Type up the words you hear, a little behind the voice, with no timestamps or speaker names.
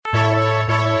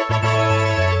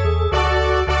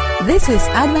This is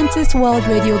Adventist World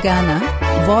Radio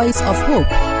Ghana, Voice of Hope.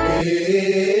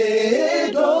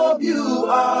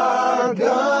 AWR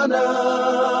Ghana,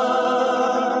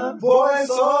 Voice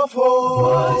of Hope.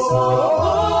 Voice of Hope.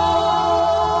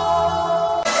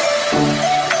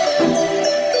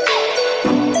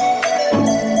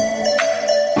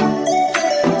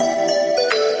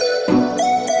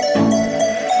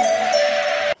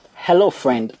 Hello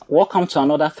friend, welcome to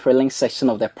another thrilling section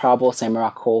of the Parables and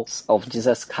Miracles of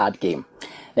Jesus card game.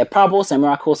 The Parables and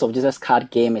Miracles of Jesus card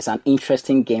game is an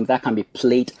interesting game that can be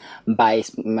played by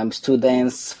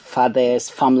students, fathers,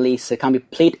 families. It can be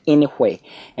played anywhere,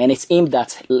 and it's aimed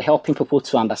at helping people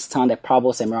to understand the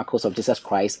parables and miracles of Jesus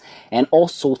Christ, and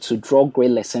also to draw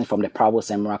great lessons from the parables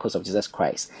and miracles of Jesus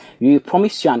Christ. We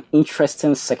promise you an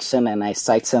interesting section and an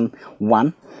exciting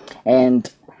one, and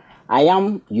I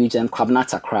am Eugene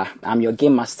Kwabnatakra. I'm your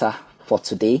game master for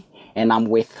today, and I'm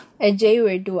with Ajay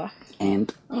Redua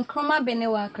and Nkrumah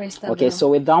Benewa Christabel. Okay, so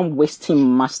without wasting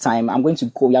much time, we are going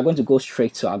to go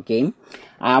straight to our game.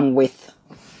 I'm with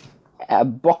a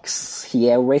box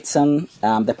here written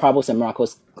the Parables and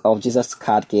Miracles of Jesus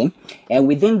card game, and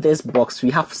within this box we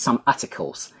have some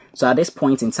articles. So at this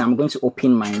point in time, I'm going to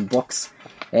open my box,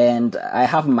 and I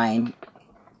have my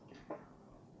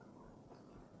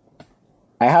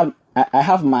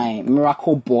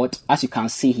miracle board, as you can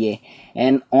see here,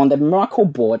 and on the miracle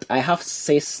board I have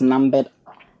 6 numbered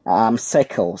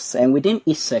circles, and within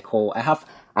each circle I have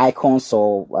icons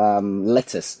or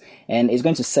letters, and it's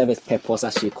going to serve its purpose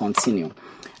as you continue.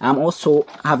 I'm also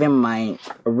having my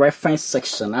reference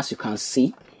section, as you can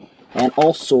see, and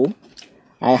also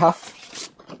I have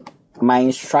my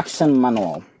instruction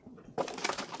manual,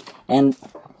 and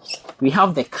we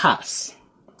have the cards.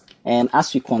 And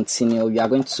as we continue, we are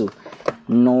going to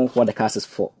know what the card is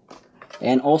for.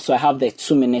 And also, I have the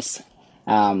 2 minutes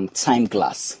time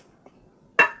glass.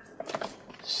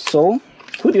 So,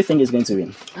 who do you think is going to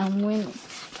win? I'm winning.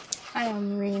 I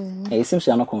am winning. It seems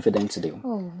you are not confident today.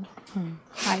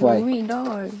 I will read, don't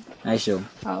worry. Are you sure?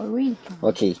 I'll read.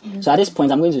 Okay. So, at this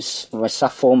point, I'm going to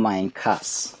reshuffle my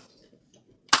cards.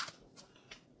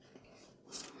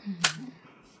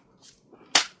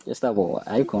 Just that,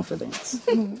 are you confident?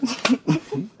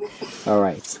 All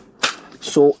right.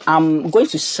 So I'm going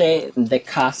to share the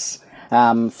cards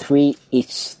 3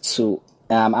 each to.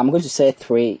 I'm going to share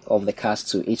 3 of the cards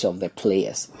to each of the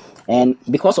players, and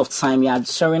because of time, we are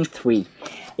sharing 3.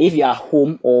 If you are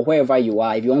home or wherever you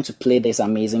are, if you want to play this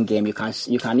amazing game, you can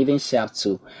even share up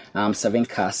to 7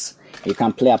 cards. You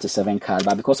can play up to 7 cards,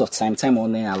 but because of time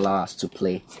only allows us to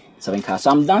play 7 cards.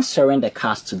 So I'm done sharing the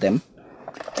cards to them.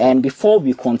 And before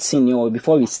we continue, or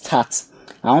before we start,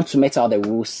 I want to make out the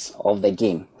rules of the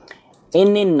game.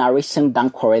 Any narration done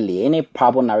correctly, any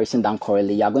parable narration done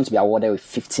correctly, you are going to be awarded with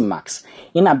 50 marks.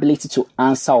 Inability to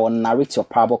answer or narrate your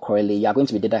parable correctly, you are going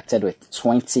to be deducted with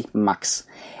 20 marks.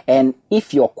 And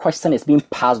if your question is being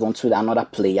passed on to another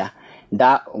player,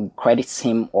 that credits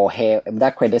him or her,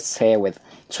 that credits her with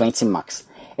 20 marks.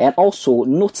 And also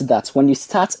note that when you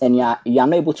start and you are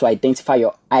not able to identify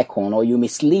your icon, or you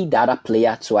mislead the other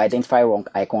player to identify wrong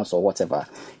icons or whatever,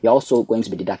 you're also going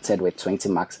to be deducted with 20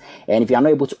 marks. And if you are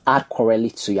not able to add correctly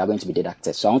to, you are going to be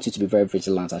deducted. So I want you to be very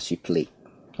vigilant as you play.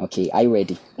 Okay, are you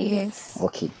ready? Yes.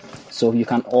 Okay, so you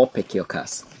can all pick your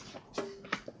cards.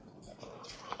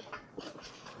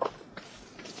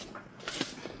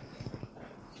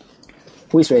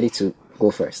 Who is ready to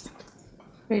go first?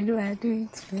 Where do I do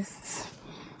it first?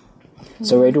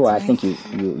 So Redu, I think you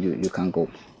can go.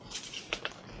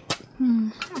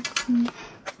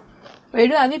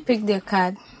 Redu, have you picked your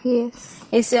card? Yes.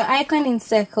 Is your icon in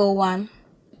circle 1?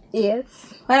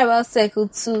 Yes. What about circle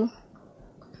 2?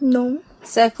 No.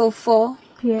 Circle 4?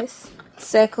 Yes.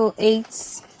 Circle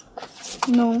 8?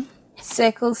 No.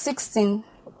 Circle 16?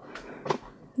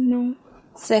 No.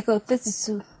 Circle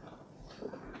 32?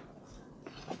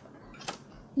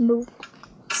 No.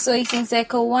 So it's in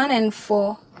circle 1 and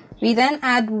 4. We then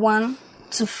add 1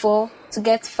 to 4 to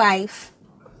get 5.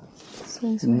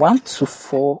 1 to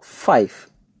 4, 5.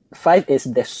 5 is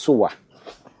the sower.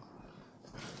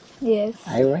 Yes.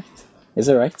 Are you right? Is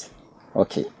it right?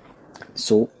 Okay.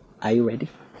 So, are you ready?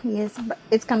 Yes, but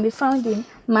it can be found in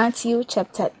Matthew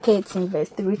chapter 13, verse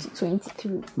 3 to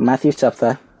 23. Matthew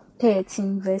chapter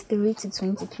 13, verse 3 to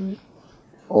 23.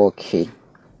 Okay.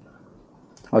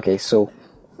 Okay, so.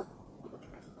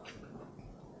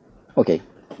 Okay.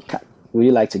 Would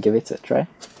you like to give it a try?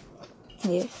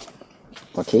 Yes.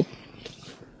 Okay.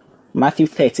 Matthew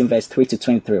 13, verse 3 to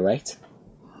 23, right?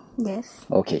 Yes.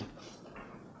 Okay.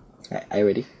 Are you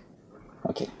ready?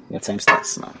 Okay, your time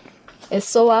starts now. A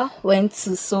sower went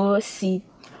to sow seed.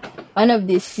 one of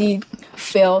the seed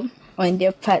fell on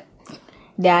the path.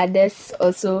 The others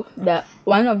also,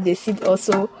 one of the seed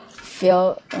also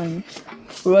fell on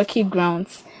rocky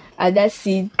grounds. Other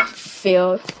seed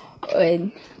fell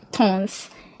on thorns,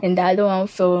 and the other one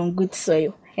fell on good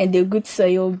soil. And the good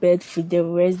soil bear fruit, the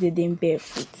rest didn't bear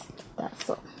fruit. That's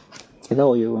all. Is that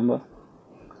what you remember?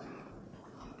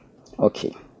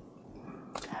 Okay.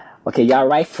 Okay, you are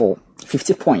right for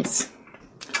 50 points.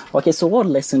 Okay, so what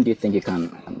lesson do you think you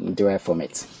can derive from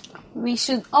it? We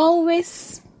should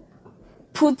always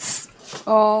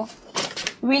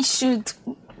we should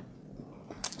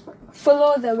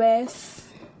follow the words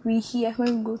we hear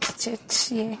when we go to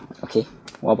church. Yeah. Okay,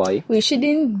 what about you? We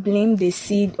shouldn't blame the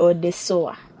seed or the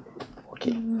sower.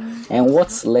 Okay. And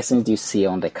what lessons do you see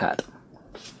on the card?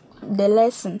 The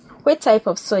lesson. What type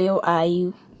of soil are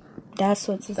you? That's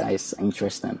what it is. That is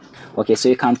interesting. Okay, so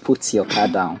you can put your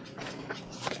card down.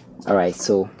 Alright,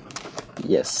 so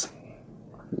yes,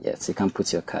 you can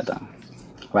put your card down.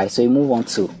 Right, so you move on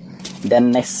to the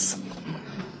next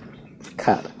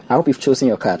card. I hope you've chosen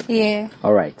your card. Yeah.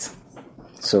 Alright,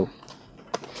 so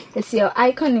Is your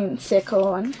icon in circle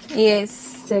 1? Yes.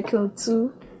 Circle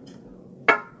 2?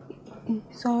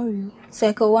 Sorry.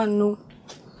 Circle 1, no.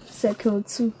 Circle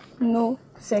 2? No.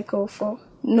 Circle 4?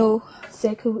 No.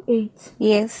 Circle 8?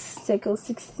 Yes. Circle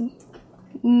 60?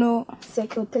 No.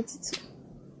 Circle 32?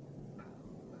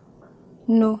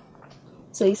 No.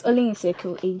 So it's only in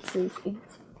circle 8, so it's 8.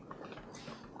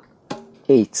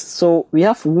 8. So we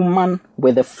have woman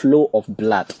with a flow of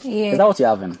blood. Yeah. Is that what you're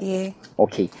having? Yeah.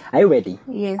 Okay. Are you ready?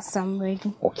 Yes, I'm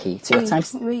ready. Okay. So your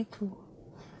time's Wait.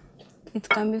 It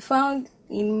can be found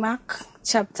in Mark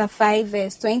chapter 5,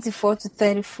 verse 24 to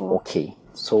 34. okay.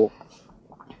 So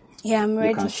Yeah, I'm you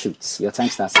ready. can shoot. Your time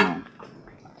starts now.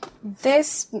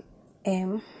 This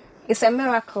is a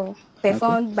miracle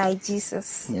performed by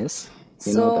Jesus. Yes.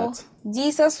 You know that.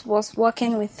 Jesus was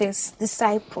walking with his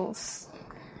disciples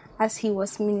as he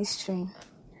was ministering.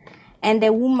 And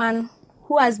a woman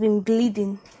who has been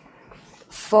bleeding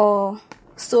for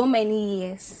so many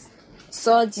years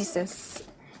saw Jesus.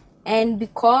 And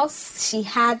because she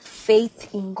had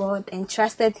faith in God and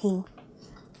trusted him,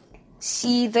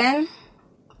 she then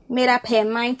made up her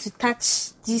mind to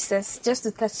touch Jesus, just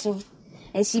to touch him.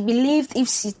 And she believed if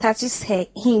she touches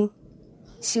him,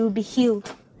 she will be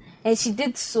healed. And she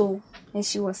did so, and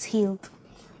she was healed.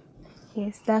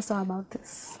 Yes, that's all about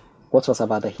this. What was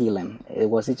about the healing?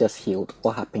 Was it just healed?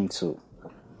 What happened to?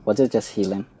 Was it just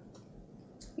healing?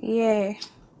 Yeah.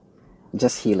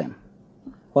 Just healing.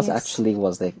 What Yes. actually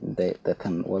was the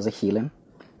thing? Was it healing?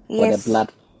 Or Yes. the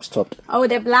blood stopped? Oh,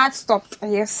 the blood stopped.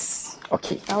 Yes.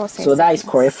 Okay. That was So that is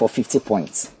exactly. correct for 50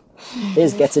 points.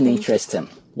 This is getting interesting.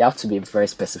 You have to be very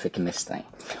specific next time.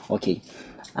 Okay.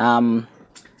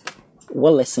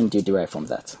 What lesson do you derive from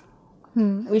that?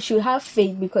 We should have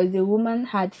faith because the woman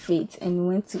had faith and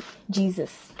went to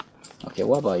Jesus. Okay.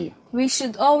 What about you? We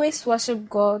should always worship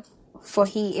God, for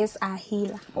he is our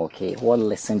healer. Okay. What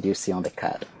lesson do you see on the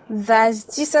card?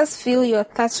 Does Jesus feel your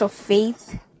touch of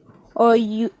faith, or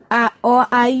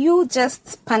are you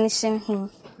just punishing him?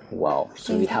 Wow.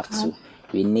 So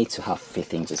we need to have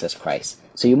faith in Jesus Christ.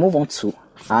 So you move on to,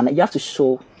 and you have to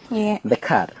show Yeah. the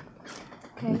card.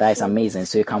 That is amazing.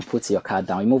 So you can put your card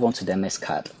down. You move on to the next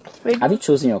card. Ready? Have you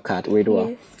chosen your card? Redua?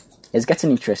 Yes. It's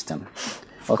getting interesting.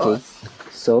 Okay. course.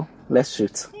 So let's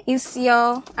shoot. Is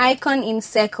your icon in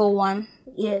circle 1,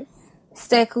 Yes.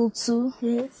 circle 2,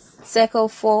 Yes. circle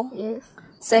 4, Yes.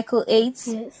 circle 8,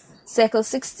 Yes. circle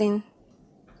 16?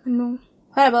 No.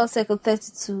 What about circle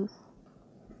 32?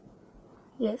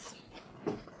 Yes.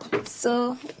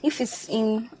 So if it's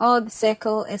in all the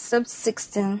circle except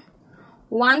 16,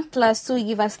 1 plus 2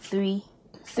 give us 3.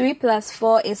 3 plus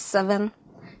 4 is 7.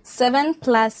 7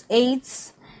 plus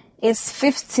 8 is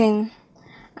 15.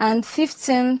 And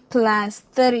 15 plus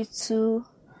 32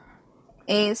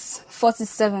 is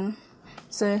 47.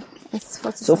 So it's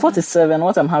 47. So 47,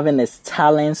 what I'm having is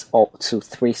talents up to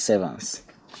 3 sevens.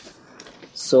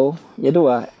 So,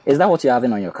 Yedua, is that what you're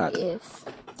having on your card? Yes.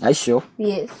 Are you sure?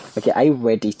 Yes. Okay, are you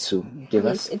ready to give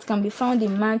Yes. us? It can be found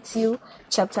in Matthew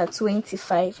chapter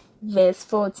 25, verse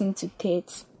 14 to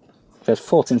 30. Verse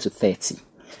 14 to 30.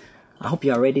 I hope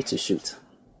you are ready to shoot.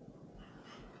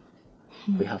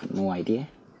 We have no idea.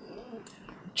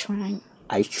 Trying.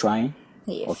 Are you trying?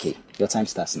 Yes. Okay, your time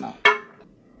starts now.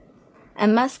 A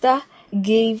master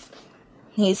gave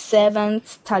his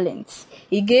servant talents.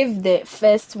 He gave the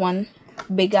first one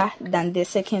bigger than the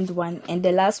second one, and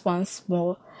the last one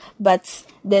small. But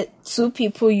the two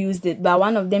people used it, but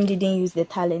one of them didn't use the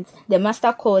talent. The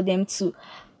master called them to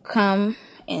come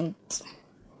and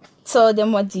tell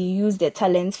them what they used the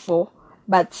talent for.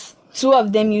 but 2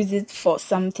 of them use it for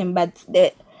something, but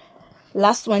the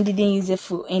last one didn't use it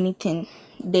for anything.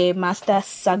 The master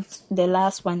sacked the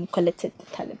last one, collected the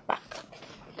talent back.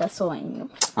 That's all I know.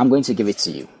 I'm going to give it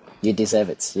to you. You deserve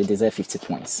it. You deserve 50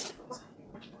 points.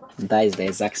 That is the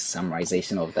exact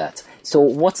summarization of that. So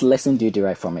what lesson do you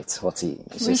derive from it? What he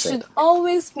We should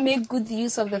always make good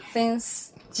use of the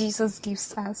things Jesus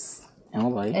gives us. And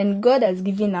what about you? And God has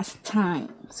given us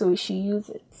time, so we should use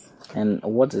it. And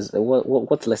what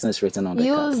lesson is written on the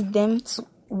card? Use them to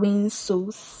win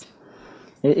souls.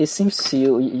 It seems to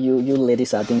you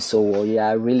ladies are doing so well. You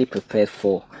are really prepared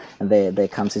for the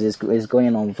camp. It's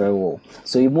going on very well.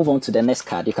 So you move on to the next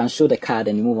card. You can show the card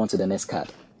and you move on to the next card.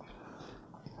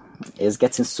 It's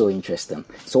getting so interesting.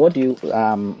 So what do you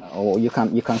or you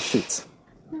can shoot.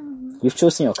 You've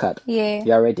chosen your card. Yeah.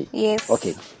 You are ready? Yes.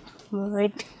 Okay. I'm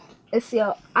ready. Is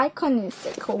your icon in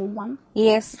circle 1?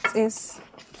 Yes, it is.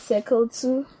 Circle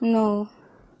 2? No.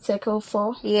 Circle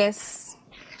 4? Yes.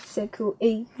 Circle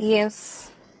 8?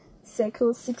 Yes.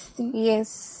 Circle 16?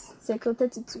 Yes. Circle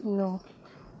 32? No.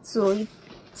 So it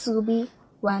will be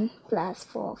 1 plus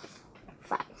 4,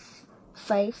 5.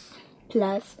 5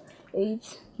 plus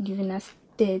 8, giving us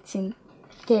 13.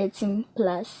 13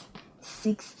 plus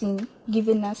 16,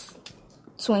 giving us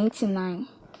 29.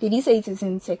 Did you say it is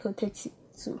in circle 32?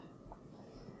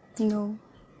 No.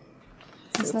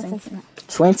 It's not 29.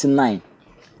 29.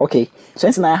 Okay.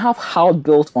 29. I have house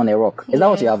built on a rock. Is that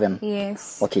what you have in?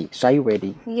 Yes. Okay. So are you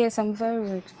ready? Yes, I'm very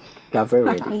ready. You are very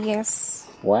ready. Yes.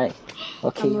 Why?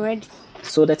 Okay. I'm ready.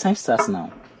 So the time starts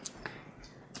now.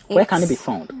 Where can it be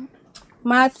found?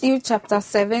 Matthew chapter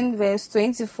 7, verse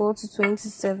 24 to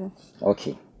 27.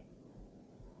 Okay.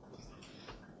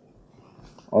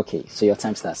 Okay, so your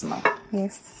time starts now.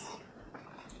 Yes.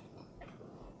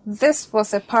 This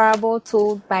was a parable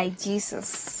told by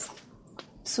Jesus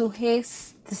to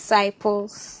his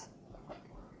disciples.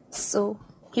 So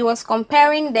he was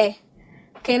comparing the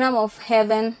kingdom of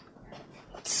heaven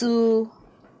to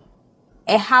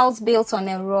a house built on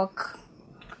a rock.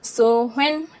 So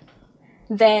when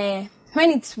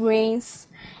it rains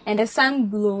and the sun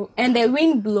blows and the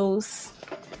wind blows,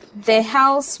 the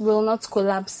house will not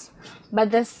collapse. But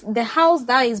the house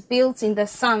that is built in the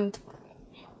sand,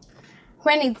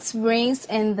 when it rains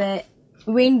and the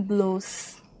wind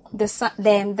blows, the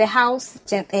house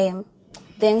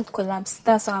then collapse.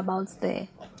 That's all about the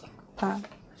part.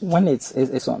 When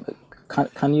it's on,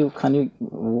 can you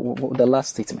the last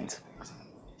statement?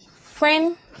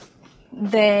 When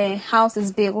the house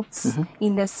is built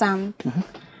in the sand,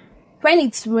 when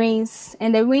it rains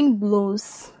and the wind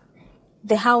blows,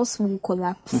 the house will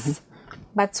collapse.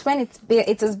 But when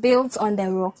it is built on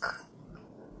the rock,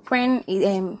 when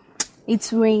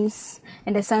it rains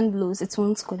and the sun blows, it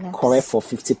won't collapse. Correct for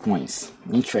 50 points.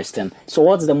 Interesting. So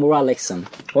what's the moral lesson?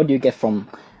 What do you get from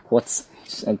what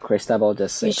Christabel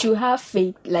just said? We should have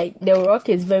faith. Like, the rock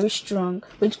is very strong,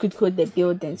 which could hold the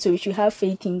building. So we should have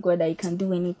faith in God that He can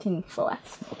do anything for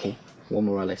us. Okay. What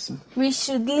moral lesson? We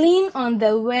should lean on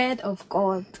the word of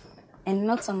God and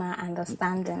not on our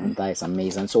understanding. That is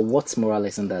amazing. So what moral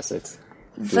lesson does it?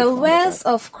 The words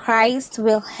of Christ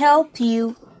will help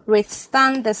you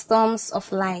withstand the storms of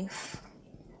life.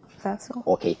 That's all.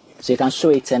 Okay. So you can show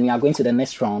it and we are going to the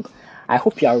next round. I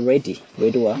hope you are ready.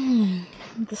 Redua.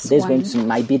 This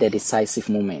might be the decisive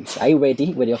moment. Are you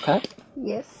ready with your card?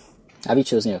 Yes. Have you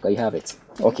chosen your card? You have it.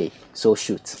 Okay. So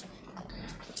shoot.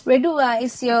 Redua,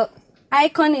 is your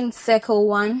icon in circle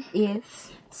 1?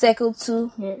 Yes. Circle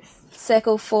 2? Yes.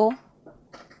 Circle 4?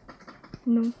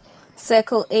 No.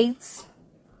 Circle 8?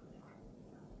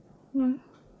 No.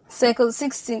 Circle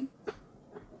 16?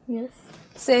 Yes.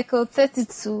 Circle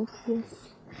 32? Yes.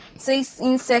 So it's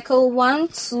in circle 1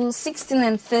 to 16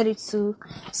 and 32.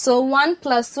 So 1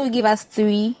 plus 2 will give us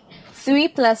 3. 3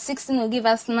 plus 16 will give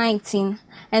us 19.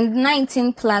 And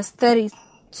 19 plus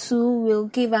 32 will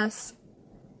give us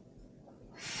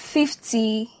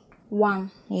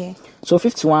 51. Yeah. So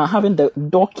 51, having the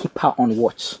doorkeeper on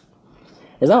watch.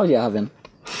 Is that what you're having?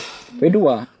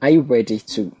 Redua, are you ready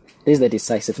to... This is the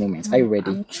decisive moment. Are you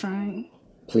ready? I'm trying.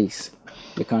 Please.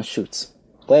 You can shoot.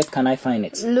 Where can I find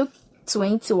it? Luke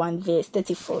 21 verse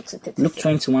 34 to 36. Luke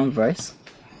 21 verse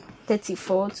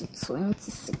 34 to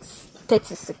 26.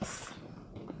 36.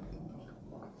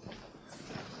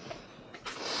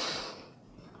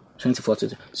 24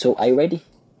 to... So are you ready?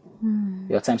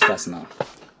 Your time starts now.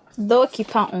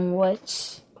 Doorkeeper on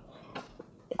watch.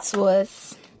 It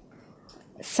was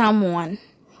someone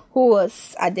who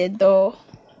was at the door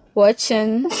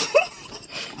watching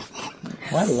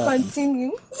Why laughing?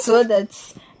 Continue. so that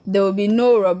there will be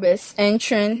no robbers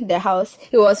entering the house.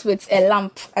 He was with a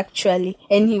lamp actually,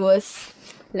 and he was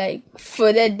like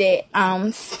folded their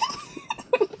arms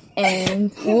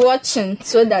and watching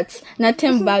so that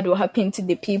nothing bad will happen to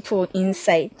the people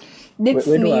inside. This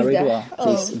means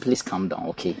that please calm down,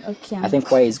 okay? Okay. I think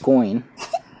where it's going,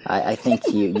 I think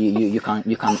you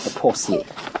can pause here.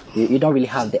 You don't really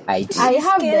have the idea. I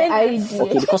have the idea.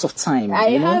 Okay, because of time.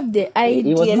 I have the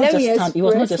idea. It was not Let just me time. It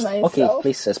was not just express okay. myself.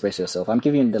 Please express yourself. I'm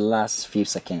giving you the last few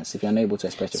seconds. If you're not able to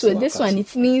express yourself, So this one,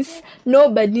 it means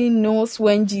nobody knows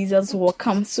when Jesus will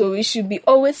come. So we should be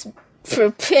always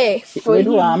prepared for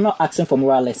him. I'm not asking for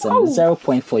moral lesson. 0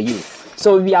 point for you.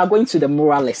 So we are going to the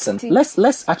moral lesson.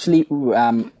 Let's actually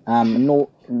know.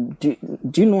 Do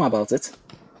you know about it?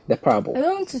 The parable. I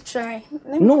want to try.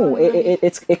 No,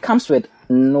 it comes with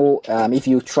no. If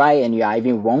you try and you are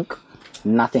even wrong,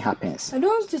 nothing happens. I don't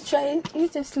want to try.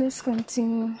 Let's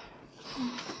continue.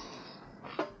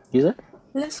 Is it?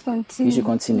 Let's continue. You should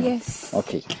continue. Yes.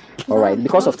 Okay. All right.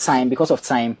 Because of time,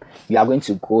 you are going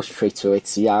to go straight to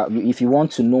it. If you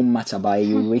want to know much about it,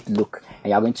 you read Luke, and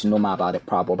you are going to know more about the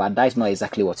parable. But that is not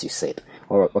exactly what you said.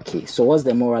 Okay. So what's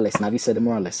the moral lesson? Have you said the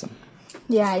moral lesson?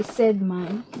 Yeah, I said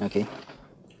mine. Okay.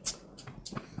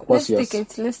 What's yours?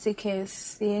 Let's take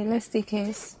it. Yeah, let's take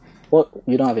it. Well,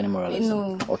 you don't have any moral lesson?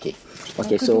 No. Okay.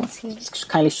 So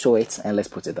kindly show it and let's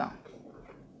put it down.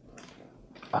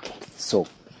 Okay. So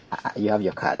you have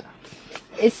your card.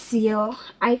 It's your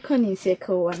icon in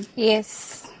circle 1.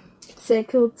 Yes.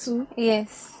 Circle 2.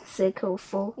 Yes. Circle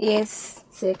 4. Yes.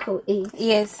 Circle 8.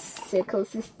 Yes. Circle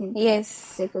 16. Yes.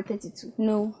 Circle 32.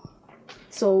 No.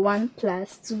 So 1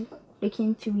 plus 2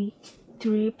 making 3.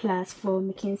 3 plus 4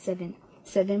 making 7.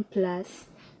 7 plus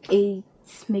 8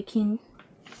 making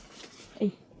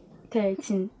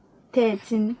 13.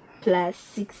 13 plus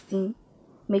 16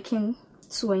 making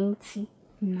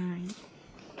 29.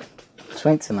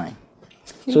 29.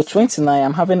 So 29,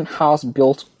 I'm having house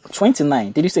built.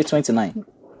 29. Did you say 29?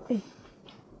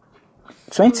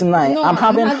 29. No, I'm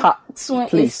having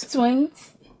please. 20.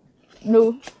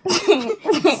 No.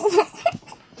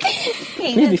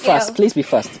 Please be fast. Please be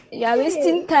fast. You are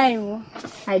wasting time.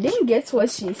 I didn't get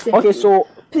what she said. Okay, so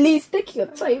please take your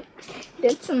time.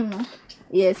 That's enough.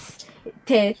 Yes.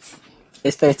 30.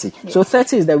 it's 30. Yes. So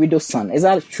 30 is the widow's son. Is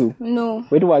that true? No.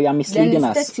 Widow, you are misleading then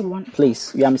us. 31.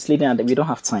 Please, you are misleading us. We don't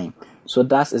have time. So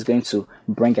that is going to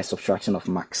bring a subtraction of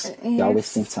marks. Yes. You are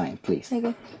wasting time, please.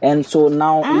 Okay. And so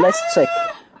now let's check.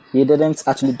 You didn't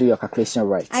actually do your calculation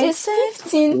right. I said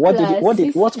 15.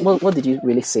 What did you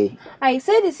really say? I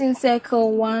said it's in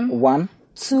circle 1. 1,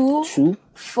 2,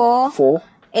 4, 4,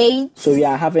 8. So we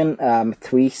are having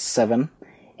 3, 7.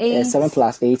 8. 7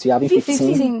 plus 8. We are having 15.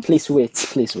 15. Please wait.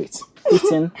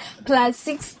 15 plus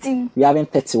 16. We are having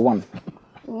 31.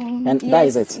 And that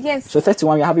is it. Yes. So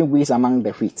 31, we are having wheat among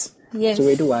the wheat. Yes. So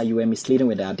Edua, you were misleading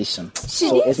with the addition. She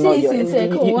didn't say it's in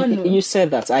circle 1. You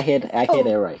said that. I heard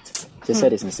it right. She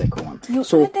said it's in circle 1. You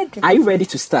So added it. are you ready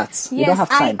to start? You don't have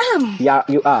time. I am. Yeah,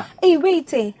 you are. Hey,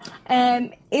 wait. It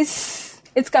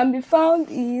can be found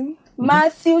in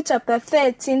Matthew chapter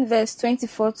 13, verse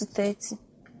 24 to 30.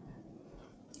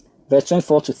 Verse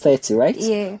 24 to 30, right?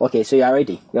 Yeah. Okay, so you are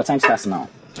ready. Your time starts now.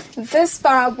 This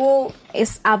parable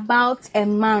is about a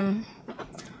man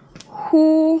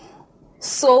who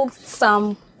sold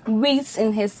some wheat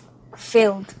in his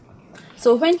field.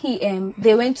 So when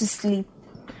they went to sleep,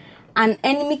 an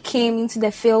enemy came into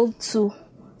the field to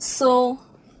sow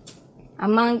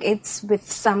among it with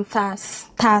some tares.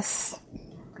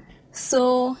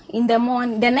 So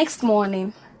the next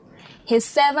morning, his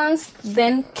servants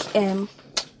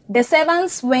the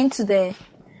servants went to the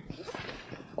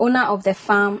owner of the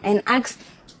farm and asked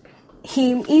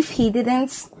him if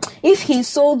he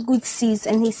sold good seeds,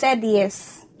 and he said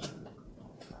yes.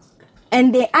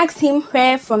 And they asked him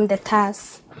where from the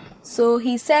tares. So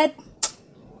he said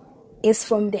it's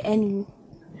from the enemy.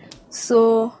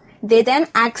 So they then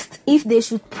asked if they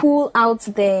should pull out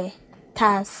the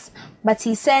tares, but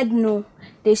he said no,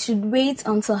 they should wait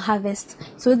until harvest.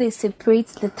 So they separate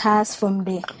the tares from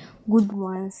the good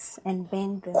ones and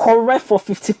burn them. Correct for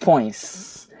 50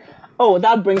 points. Oh,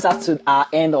 that brings us to our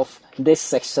end of this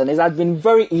section. It has been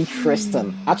very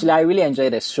interesting. Actually, I really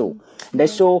enjoyed the show. The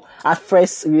show, at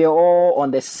first, we were all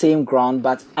on the same ground,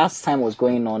 but as time was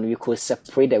going on, we could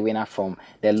separate the winner from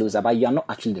the loser. But you are not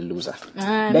actually the loser.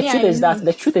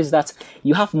 The truth is that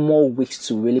you have more weeks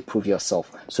to really prove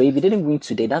yourself. So if you didn't win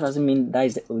today, that doesn't mean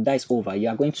that is over. You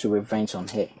are going to revenge on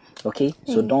her. Okay,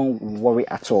 so don't worry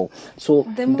at all. So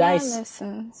The moral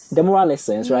lessons. The moral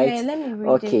lessons, right? Yeah, let me read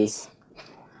okay. it.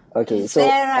 Okay, so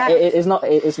Vera. it's not.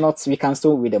 It's not. We can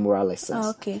still read the moral lessons. Oh,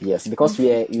 okay. Yes, because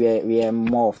we are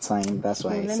more of time. That's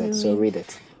why I let said. me So read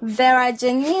it. There are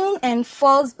genuine and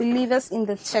false believers in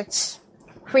the church.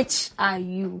 Which are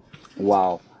you?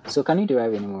 Wow. So can you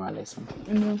derive any moral lesson?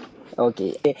 No.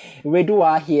 Okay.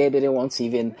 Redua here didn't want to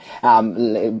even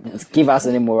give us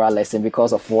any moral lesson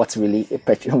because of what really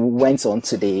went on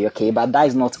today. Okay, but that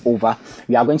is not over.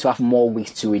 You are going to have more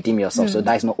weeks to redeem yourself, so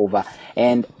that is not over.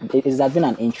 And it has been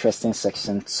an interesting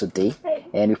section today,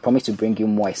 and we promise to bring you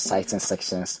more exciting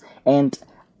sections. And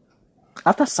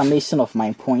after summation of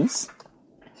my points,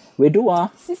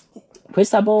 Redua,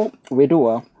 Principal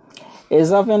Redua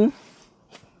is having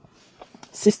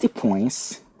 60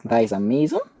 points. That is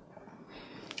amazing.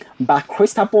 But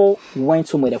Christabel went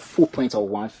home with a full point of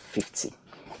 150.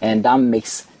 And that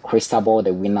makes Christabel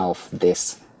the winner of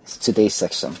today's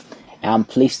section. I'm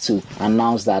pleased to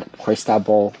announce that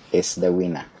Christabel is the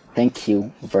winner. Thank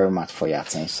you very much for your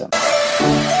attention.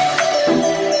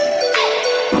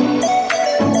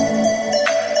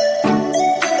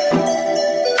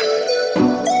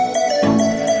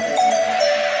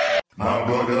 My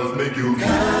brothers make you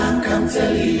come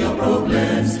tell you your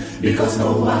problems. Because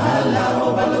no wahala,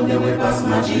 all along the way past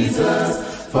my Jesus.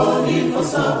 Forgive for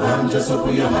solve, just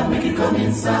open your heart, make it come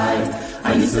inside.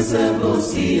 And it's yourself go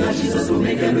see how Jesus will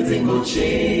make everything go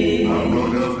change. My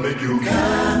brothers make you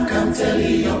come tell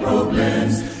you your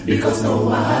problems. Because no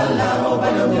wahala, all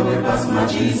along the way past my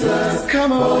Jesus.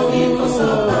 Come on. Forgive for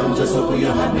solve, just open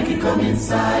your heart, make it come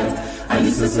inside. And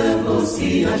it's yourself go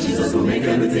see how Jesus will make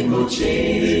everything go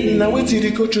change. Now wait till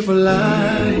you go through for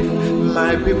life,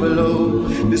 my people. Oh,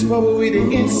 this problem with the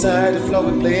inside, the flow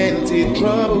with plenty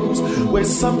troubles. Where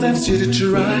sometimes you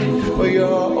try for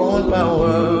your own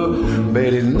power,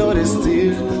 but you know they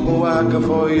still work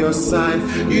for your side.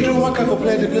 You don't work for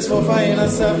plenty place for finding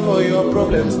answer for your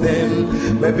problems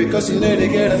then. But because you know they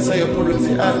get answer your problems,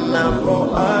 they are now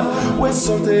for art. When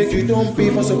something you don't pay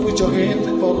for, so put your hand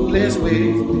for place where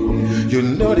you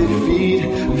know the feed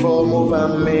for move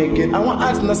and make it. I want to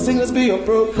ask now singers be your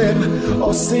problem,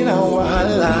 or say now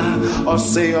wahala, or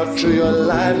say you're through your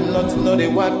life, not to know they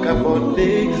work up all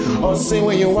day, or say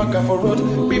when you walk up for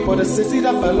road, people that say see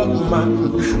that fellow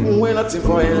man, when nothing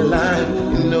for your life,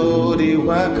 you know they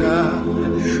work up.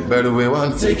 But we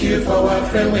want to take you for our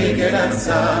friend, we get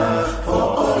answer for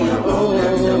all your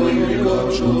problems that we go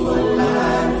through for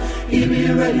life. He be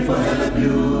ready for help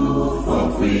you,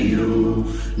 for free you.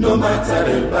 No matter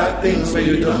the bad things where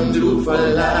you don't do for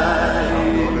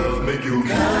life. Make you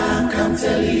come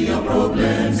tell you your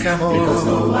problems. Come on. Because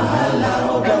no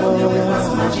wahala, come on, pass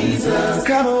my Jesus.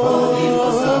 Come on. Forgive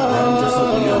for something, just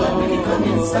open your heart, make it come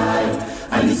inside.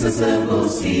 And it's yourself go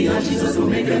see how Jesus will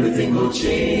make everything go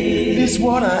change. This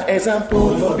one an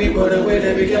example for people the way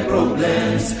they get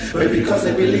problems. But because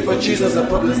they believe for Jesus, the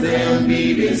problems they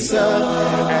be themselves.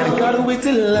 And God with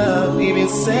the love even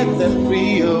set them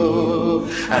free. Oh.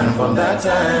 And from that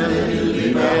time they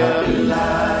live a happy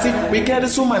life. See, we get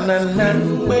this woman and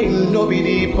man when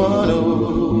nobody born.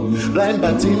 Oh. Blind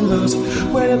Bartimaeus,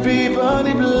 where the people are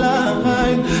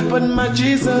blind. But my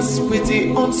Jesus with the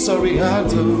unsorry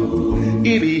heart. Oh.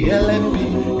 He be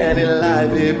LNP and in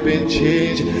life he been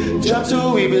changed. Job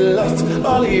too he be lost,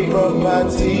 all he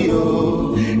property,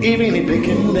 oh. Even the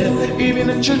picking them, even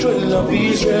the children of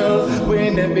Israel,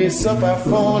 when they be suffer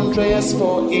 400 years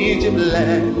for Egypt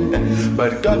land.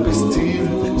 But God be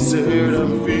still set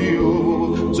them free,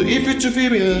 oh. So if you to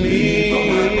believe,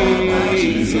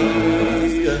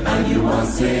 and you want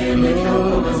to say, make your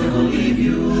promise and will leave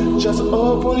you. Just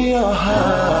open your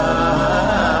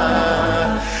heart.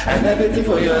 And everything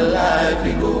for your life,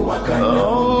 we go walk on.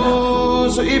 Oh,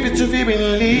 so if you to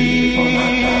believe,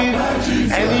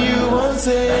 and you want to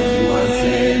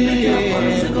say, make your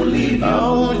promise and go leave you.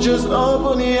 Oh, just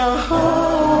open your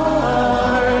heart.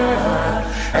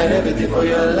 And everything for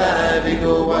your life, we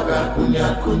go walk on.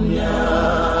 Kunya, kunya.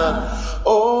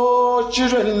 Oh,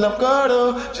 children of God,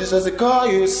 oh, Jesus, they call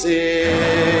you, say,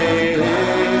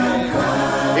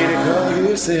 they call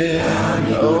you, say,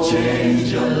 oh,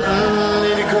 change your life.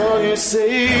 They call you,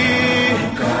 say,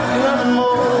 come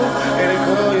on. They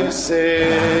call you,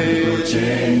 say,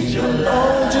 change your life.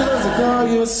 Oh, Jesus, they call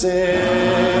you, say,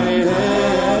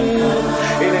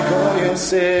 they call you,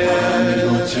 say,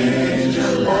 change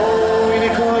your life. Oh, they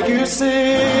call you,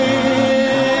 say,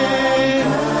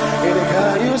 they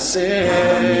call you, say,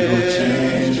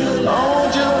 change your life. Oh,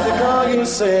 Jesus, they call you,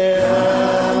 say,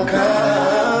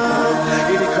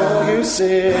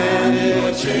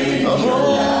 say, oh,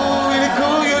 they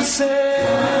call you say,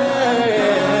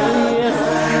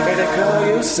 they call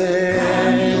you say,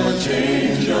 oh,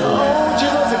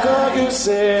 Jesus, they call you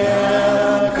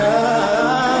say.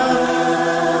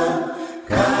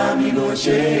 go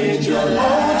change your life.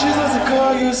 Oh, Jesus, he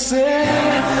call you, say.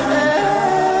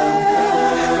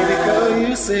 He call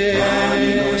you, say. He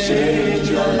go change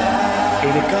your life. He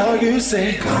call you,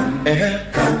 say. Come.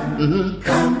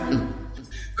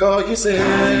 Call you, say.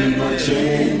 He go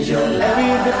change your life.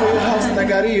 Every day for your house,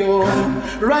 Nagario.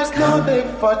 Right now, they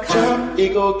for chop. He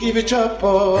go give you chop.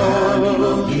 Every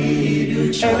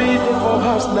day for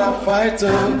house, not fight.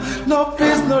 No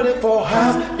peace, no day for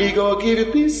house. He go give you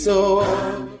peace.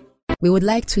 We would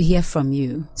like to hear from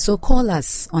you, so call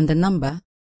us on the number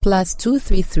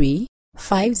 +233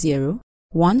 50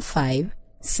 15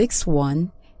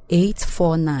 61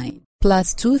 849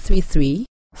 +233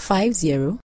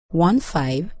 50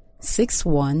 15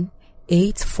 61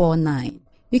 849.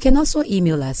 You can also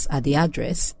email us at the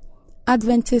address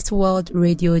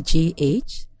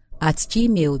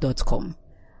adventistworldradiogh@gmail.com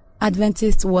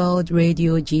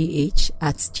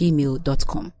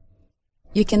adventistworldradiogh@gmail.com.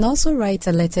 You can also write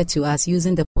a letter to us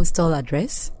using the postal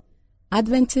address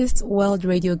Adventist World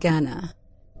Radio Ghana,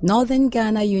 Northern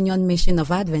Ghana Union Mission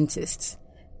of Adventists,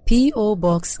 P.O.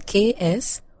 Box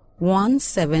KS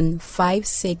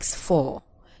 17564,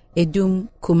 Edum,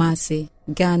 Kumasi,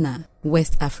 Ghana,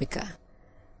 West Africa.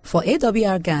 For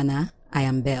AWR Ghana, I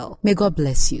am Belle. May God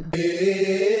bless you.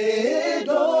 AWR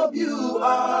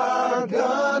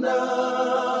Ghana,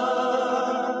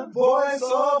 Voice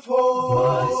of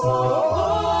Hope.